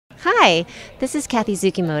Hi, this is Cathy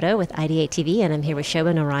Zukimoto with IdeateTV, and I'm here with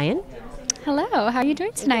Shoba Narayan. Hello, how are you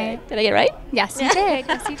doing tonight? Did I get it right? Yes, you did.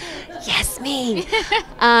 Yes, you did. Yes, me.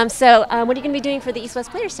 What are you going to be doing for the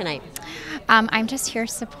East-West Players tonight? I'm just here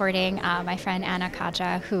supporting my friend Anna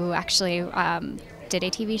Kaja, who actually did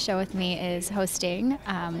a TV show with me, is hosting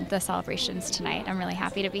the celebrations tonight. I'm really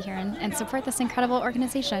happy to be here and support this incredible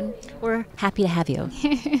organization. We're happy to have you.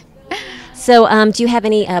 So, do you have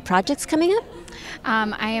any projects coming up?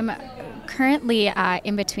 I am currently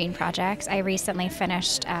in between projects. I recently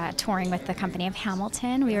finished touring with the company of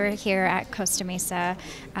Hamilton. We were here at Costa Mesa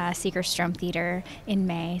Segerstrom Theater in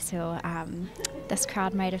May, so this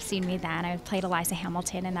crowd might have seen me then. I played Eliza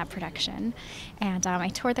Hamilton in that production, and I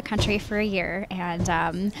toured the country for a year,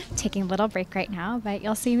 and taking a little break right now, but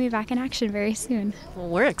you'll see me back in action very soon. Well,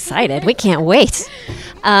 we're excited. We can't wait.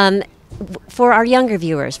 For our younger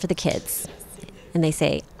viewers, for the kids, and they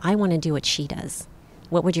say, I want to do what she does,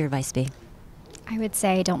 what would your advice be? I would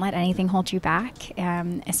say don't let anything hold you back,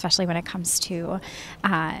 especially when it comes to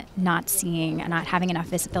not having enough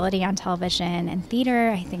visibility on television and theater.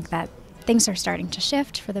 I think that things are starting to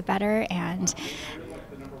shift for the better, and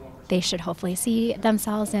they should hopefully see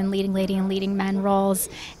themselves in leading lady and leading men roles,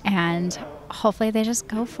 and hopefully they just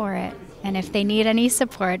go for it. And if they need any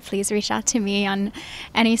support, please reach out to me on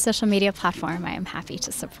any social media platform. I am happy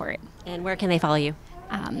to support. And where can they follow you?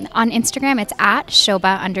 On Instagram, it's at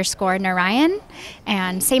Shoba_Narayan,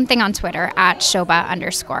 and same thing on Twitter, at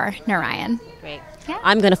Shoba_Narayan. Great. Yeah.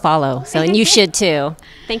 I'm going to follow, and you should too.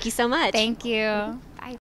 Thank you so much. Thank you.